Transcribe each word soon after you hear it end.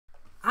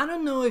I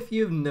don't know if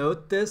you've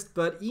noticed,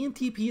 but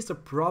ENTPs are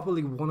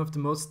probably one of the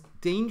most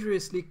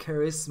dangerously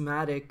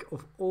charismatic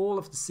of all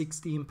of the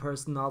 16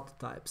 personality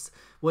types.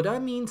 What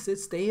that means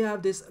is they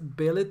have this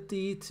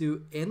ability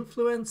to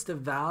influence the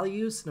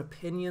values and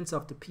opinions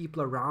of the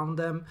people around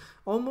them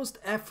almost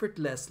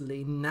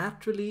effortlessly,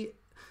 naturally.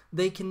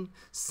 They can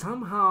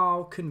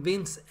somehow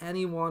convince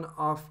anyone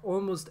of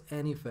almost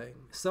anything.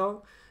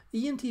 So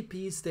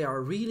ENTPs, they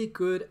are really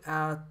good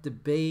at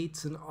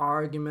debates and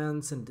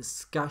arguments and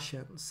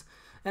discussions.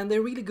 And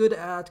they're really good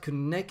at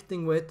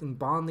connecting with and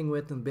bonding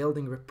with and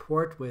building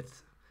rapport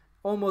with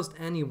almost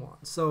anyone.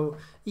 So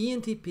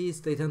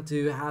ENTPs, they tend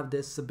to have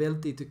this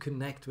ability to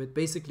connect with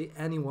basically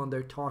anyone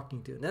they're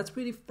talking to. And that's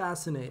pretty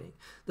fascinating.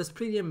 That's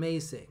pretty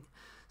amazing.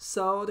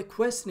 So the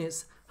question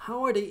is,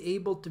 how are they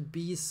able to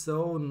be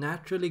so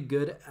naturally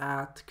good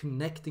at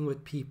connecting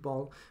with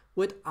people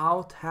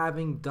without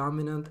having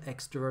dominant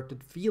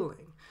extroverted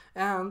feeling?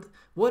 And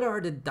what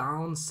are the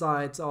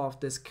downsides of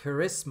this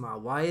charisma?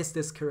 Why is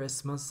this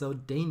charisma so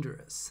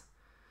dangerous?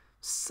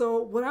 So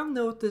what I've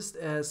noticed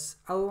is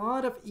a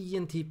lot of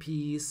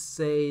ENTPs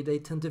say they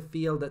tend to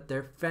feel that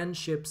their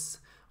friendships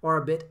are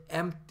a bit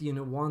empty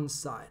and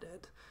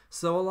one-sided.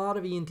 So a lot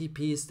of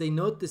ENTPs, they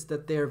notice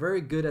that they're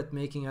very good at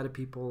making other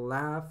people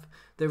laugh.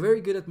 They're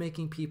very good at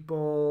making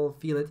people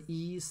feel at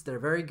ease. They're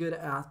very good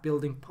at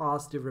building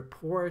positive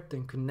rapport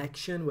and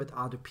connection with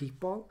other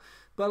people.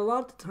 But a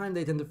lot of the time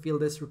they tend to feel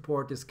this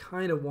rapport is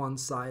kind of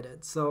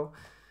one-sided. So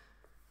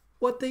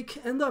what they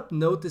end up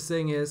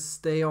noticing is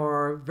they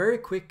are very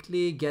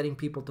quickly getting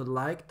people to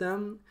like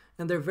them,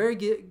 and they're very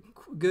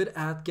good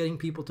at getting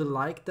people to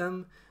like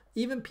them,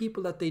 even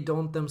people that they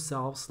don't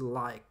themselves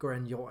like or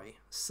enjoy.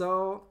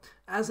 So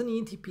as an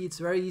ENTP, it's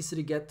very easy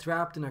to get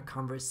trapped in a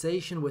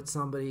conversation with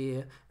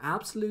somebody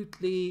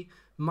absolutely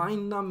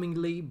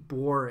mind-numbingly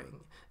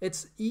boring.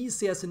 It's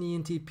easy as an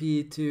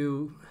ENTP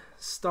to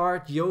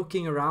start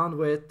joking around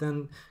with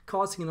and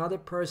causing another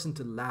person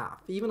to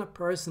laugh, even a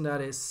person that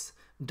is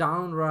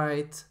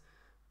downright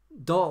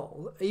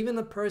dull, even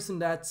a person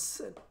that's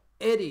an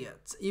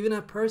idiot, even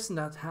a person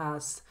that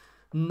has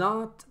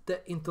not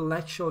the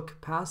intellectual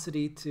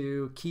capacity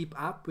to keep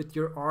up with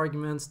your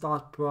arguments,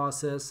 thought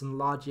process, and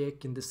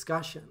logic and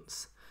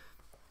discussions.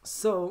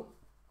 So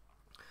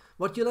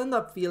what you'll end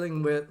up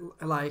feeling with,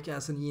 like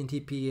as an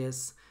ENTP,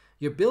 is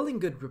you're building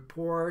good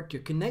rapport,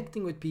 you're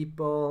connecting with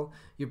people,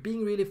 you're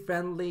being really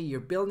friendly, you're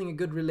building a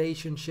good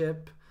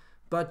relationship,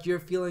 but you're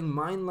feeling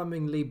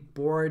mind-numbingly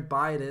bored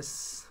by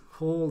this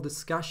whole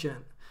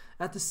discussion.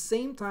 At the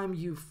same time,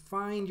 you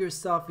find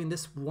yourself in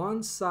this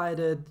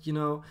one-sided,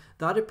 the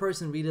other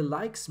person really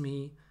likes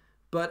me,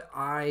 but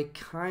I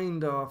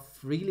kind of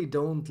really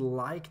don't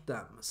like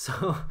them.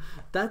 So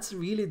that's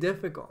really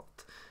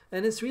difficult.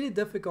 And it's really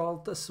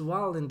difficult as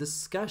well in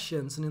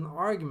discussions and in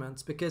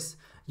arguments, because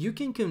you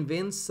can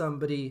convince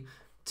somebody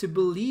to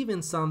believe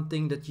in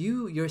something that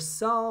you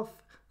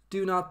yourself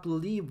do not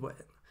believe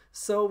with.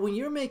 So when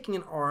you're making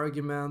an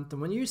argument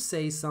and when you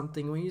say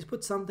something, when you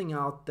put something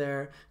out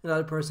there, and the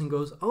other person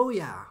goes, "Oh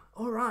yeah,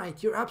 all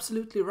right, you're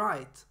absolutely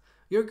right."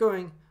 You're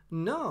going,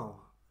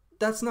 "No,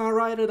 that's not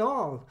right at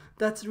all.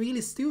 That's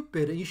really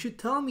stupid, and you should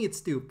tell me it's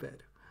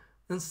stupid."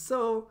 And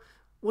so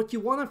what you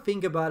want to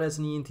think about as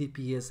an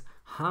ENTP is,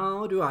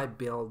 how do I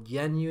build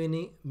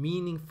genuinely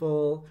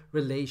meaningful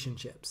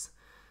relationships?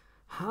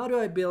 How do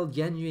I build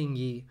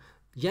genuinely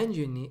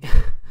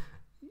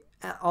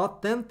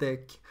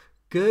authentic,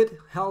 good,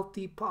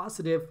 healthy,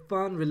 positive,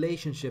 fun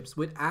relationships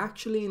with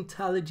actually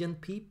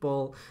intelligent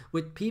people,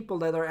 with people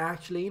that are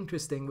actually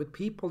interesting, with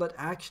people that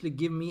actually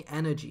give me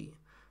energy?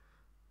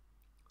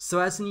 So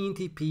as an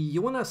ENTP,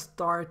 you want to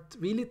start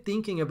really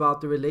thinking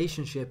about the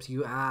relationships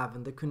you have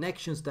and the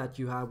connections that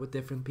you have with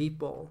different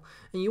people.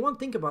 And you want to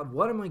think about,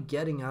 what am I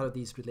getting out of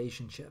these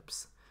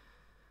relationships?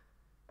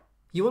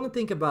 You want to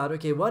think about,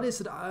 okay, what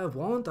is it I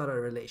want out of a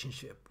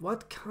relationship?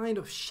 What kind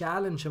of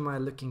challenge am I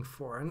looking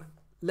for? And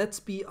let's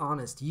be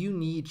honest, you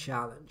need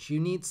challenge. You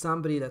need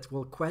somebody that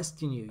will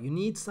question you. You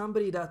need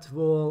somebody that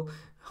will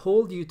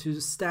hold you to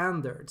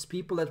standards,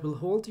 people that will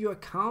hold you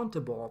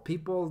accountable,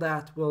 people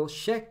that will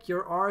check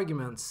your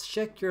arguments,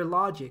 check your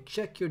logic,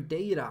 check your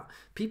data,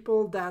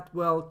 people that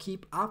will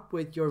keep up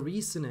with your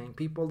reasoning,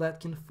 people that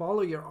can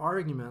follow your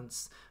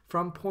arguments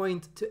from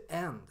point to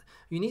end.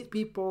 You need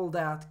people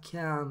that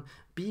can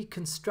be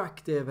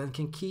constructive and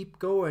can keep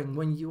going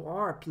when you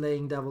are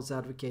playing devil's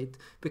advocate,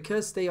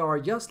 because they are,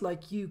 just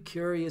like you,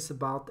 curious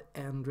about the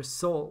end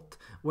result.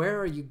 Where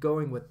are you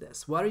going with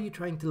this? What are you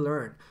trying to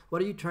learn?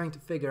 What are you trying to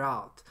figure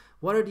out?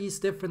 What are these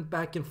different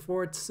back and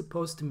forths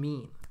supposed to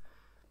mean?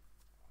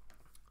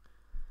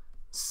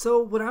 So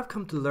what I've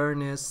come to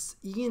learn is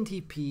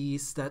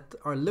ENTPs that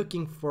are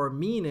looking for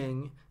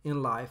meaning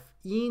in life,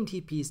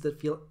 ENTPs that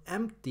feel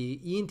empty,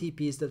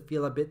 ENTPs that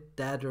feel a bit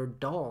dead or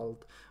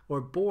dulled or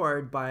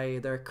bored by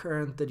their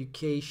current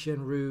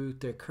education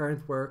route, their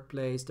current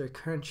workplace, their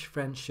current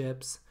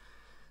friendships.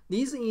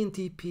 These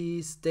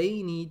ENTPs,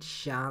 they need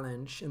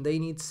challenge and they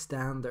need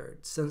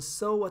standards. And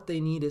so what they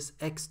need is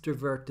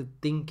extroverted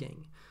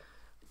thinking.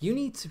 You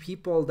need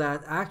people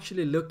that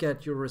actually look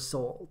at your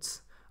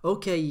results.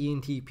 Okay,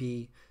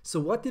 ENTP, so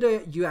what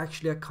did you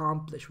actually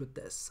accomplish with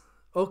this?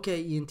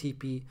 Okay,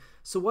 ENTP,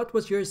 so what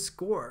was your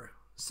score?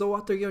 So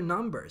what are your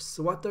numbers?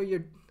 So what are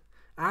your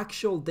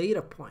actual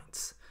data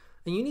points?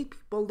 And you need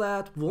people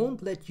that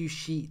won't let you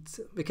cheat,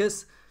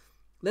 because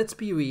let's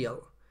be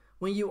real.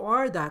 When you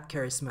are that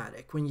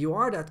charismatic, when you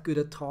are that good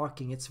at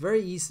talking, it's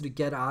very easy to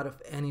get out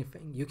of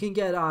anything. You can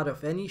get out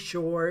of any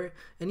chore,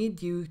 any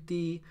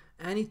duty,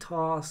 any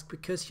task,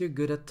 because you're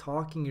good at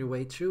talking your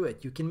way through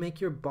it. You can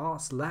make your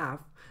boss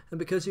laugh, and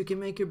because you can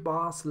make your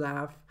boss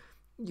laugh,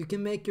 you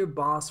can make your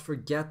boss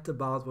forget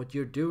about what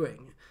you're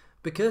doing.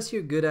 Because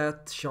you're good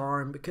at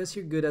charm, because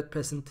you're good at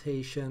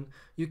presentation,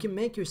 you can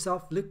make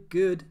yourself look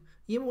good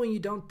even when you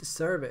don't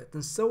deserve it.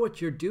 And so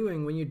what you're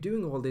doing when you're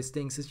doing all these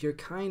things is you're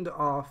kind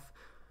of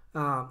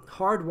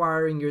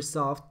hardwiring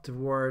yourself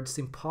towards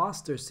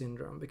imposter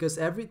syndrome, because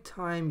every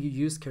time you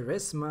use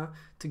charisma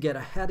to get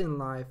ahead in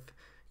life,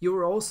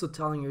 you're also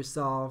telling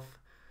yourself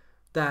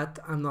that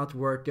I'm not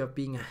worthy of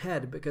being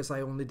ahead because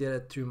I only did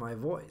it through my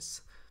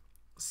voice.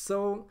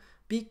 So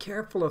be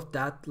careful of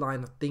that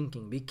line of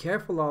thinking. Be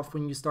careful of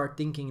when you start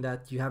thinking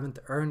that you haven't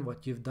earned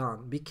what you've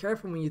done. Be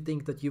careful when you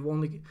think that you've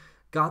only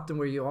gotten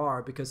where you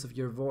are because of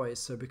your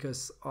voice or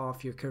because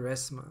of your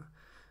charisma,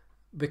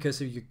 because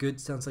of your good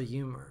sense of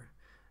humor.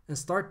 And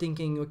start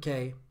thinking,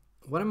 okay,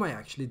 what am I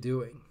actually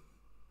doing?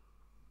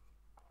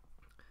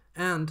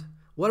 And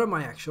what are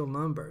my actual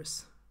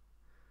numbers?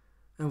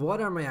 And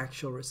what are my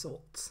actual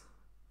results?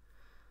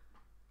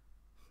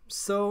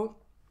 So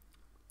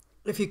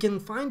if you can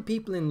find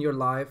people in your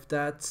life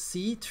that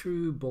see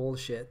through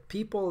bullshit,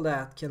 people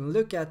that can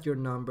look at your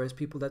numbers,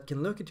 people that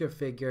can look at your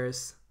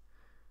figures,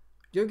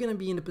 you're going to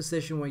be in a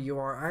position where you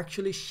are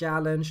actually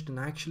challenged and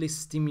actually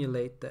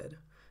stimulated.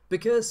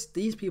 Because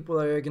these people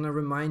are going to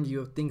remind you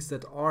of things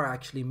that are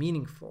actually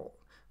meaningful,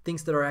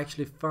 things that are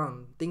actually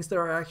fun, things that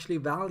are actually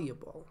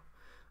valuable.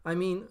 I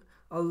mean,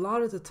 a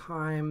lot of the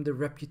time, the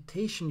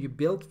reputation you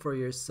build for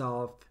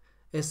yourself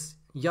is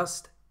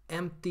just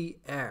empty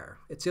air.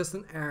 It's just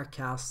an air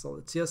castle.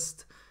 It's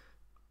just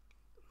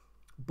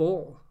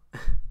bull.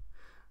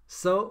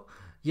 So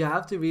you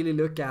have to really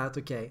look at,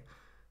 okay,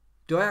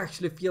 do I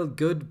actually feel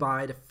good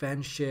by the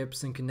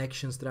friendships and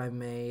connections that I've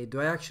made?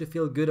 Do I actually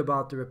feel good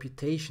about the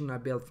reputation I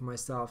built for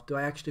myself? Do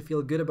I actually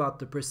feel good about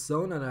the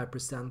persona that I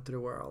present to the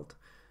world?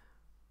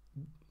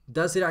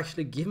 Does it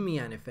actually give me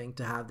anything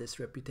to have this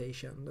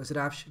reputation? Does it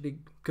actually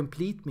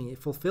complete me,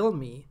 fulfill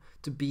me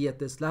to be at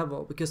this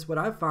level? Because what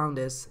I've found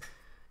is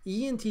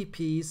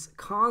ENTPs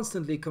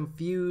constantly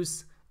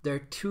confuse their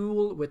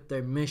tool with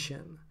their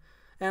mission.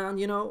 And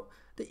you know,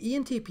 the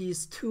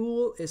ENTP's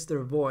tool is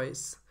their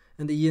voice,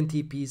 and the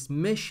ENTP's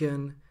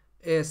mission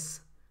is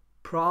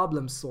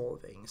problem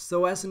solving.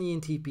 So as an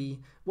ENTP,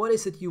 what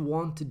is it you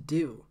want to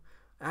do?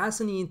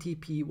 As an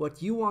ENTP,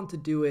 what you want to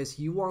do is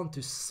you want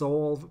to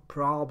solve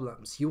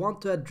problems. You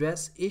want to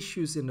address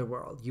issues in the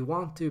world. You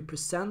want to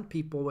present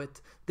people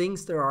with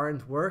things that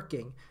aren't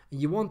working.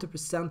 And you want to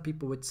present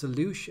people with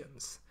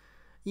solutions.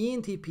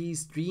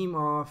 ENTPs dream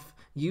of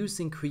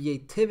using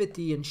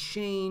creativity and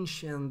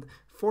change and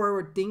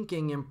forward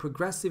thinking and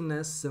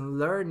progressiveness and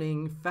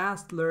learning,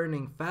 fast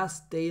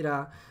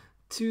data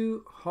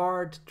to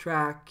hard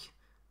track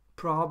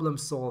problem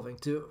solving,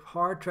 to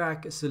hard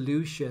track a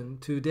solution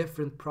to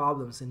different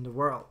problems in the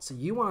world. So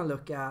you want to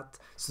look at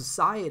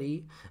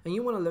society and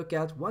you want to look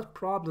at what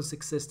problems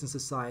exist in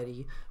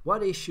society,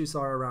 what issues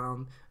are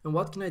around, and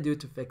what can I do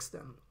to fix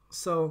them.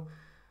 So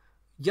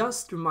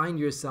just remind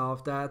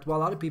yourself that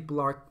while other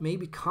people are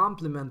maybe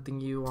complimenting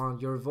you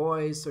on your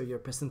voice or your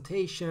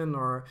presentation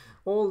or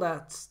all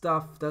that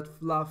stuff, that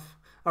fluff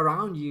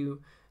around you,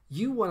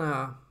 you want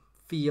to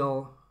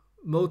feel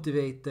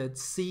motivated,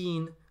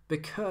 seen,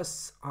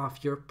 because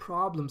of your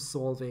problem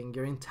solving,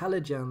 your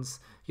intelligence,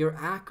 your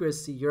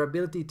accuracy, your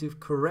ability to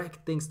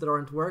correct things that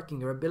aren't working,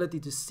 your ability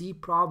to see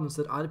problems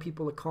that other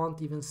people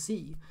can't even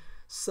see.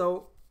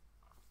 So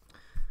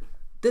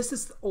this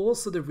is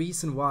also the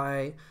reason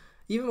why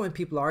even when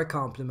people are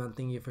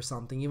complimenting you for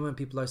something, even when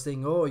people are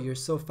saying, oh, you're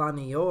so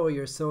funny, oh,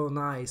 you're so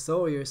nice,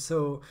 oh, you're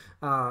so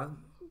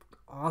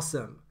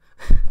awesome,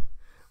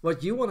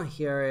 what you want to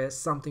hear is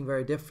something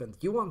very different.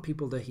 You want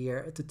people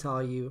to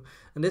tell you,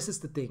 and this is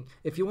the thing,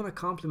 if you want to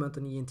compliment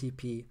an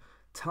ENTP,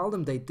 tell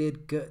them they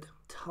did good.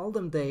 Tell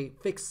them they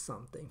fixed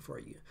something for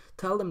you.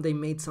 Tell them they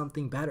made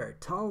something better.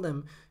 Tell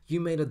them you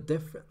made a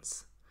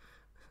difference.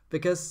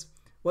 Because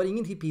what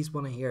ENTPs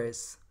want to hear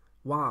is,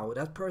 wow,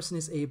 that person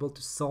is able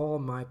to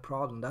solve my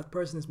problem. That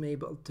person is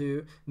able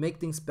to make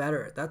things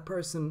better. That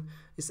person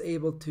is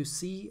able to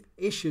see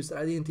issues that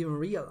I didn't even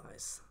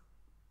realize.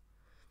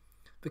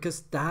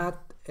 Because that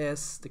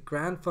is the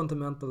grand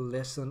fundamental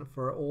lesson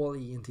for all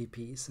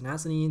ENTPs. And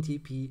as an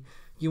ENTP,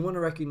 you want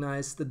to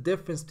recognize the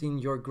difference between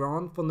your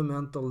grand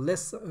fundamental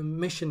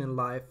mission in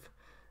life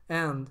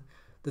and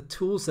the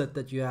tool set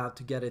that you have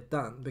to get it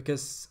done.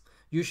 Because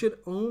you should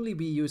only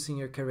be using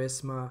your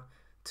charisma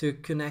to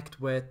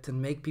connect with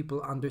and make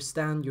people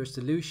understand your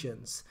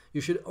solutions.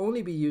 You should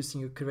only be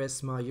using your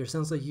charisma, your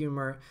sense of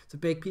humor, to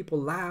make people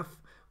laugh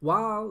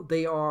while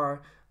they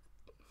are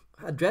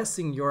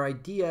addressing your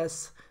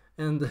ideas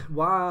and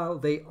while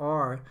they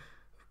are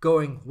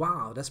going,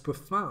 wow, that's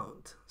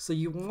profound. So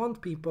you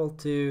want people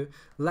to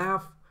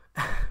laugh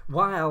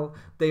while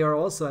they are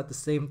also at the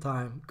same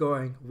time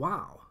going,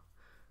 wow.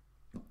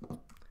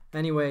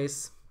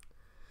 Anyways,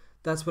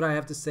 that's what I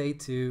have to say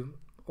to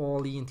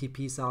all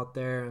ENTPs out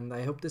there, and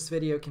I hope this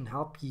video can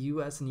help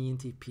you as an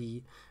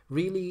ENTP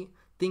really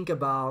think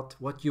about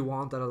what you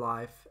want out of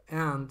life,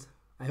 and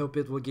I hope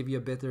it will give you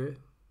a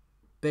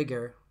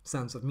bigger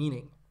sense of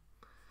meaning.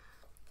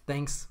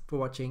 Thanks for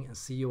watching, and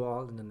see you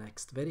all in the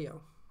next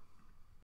video.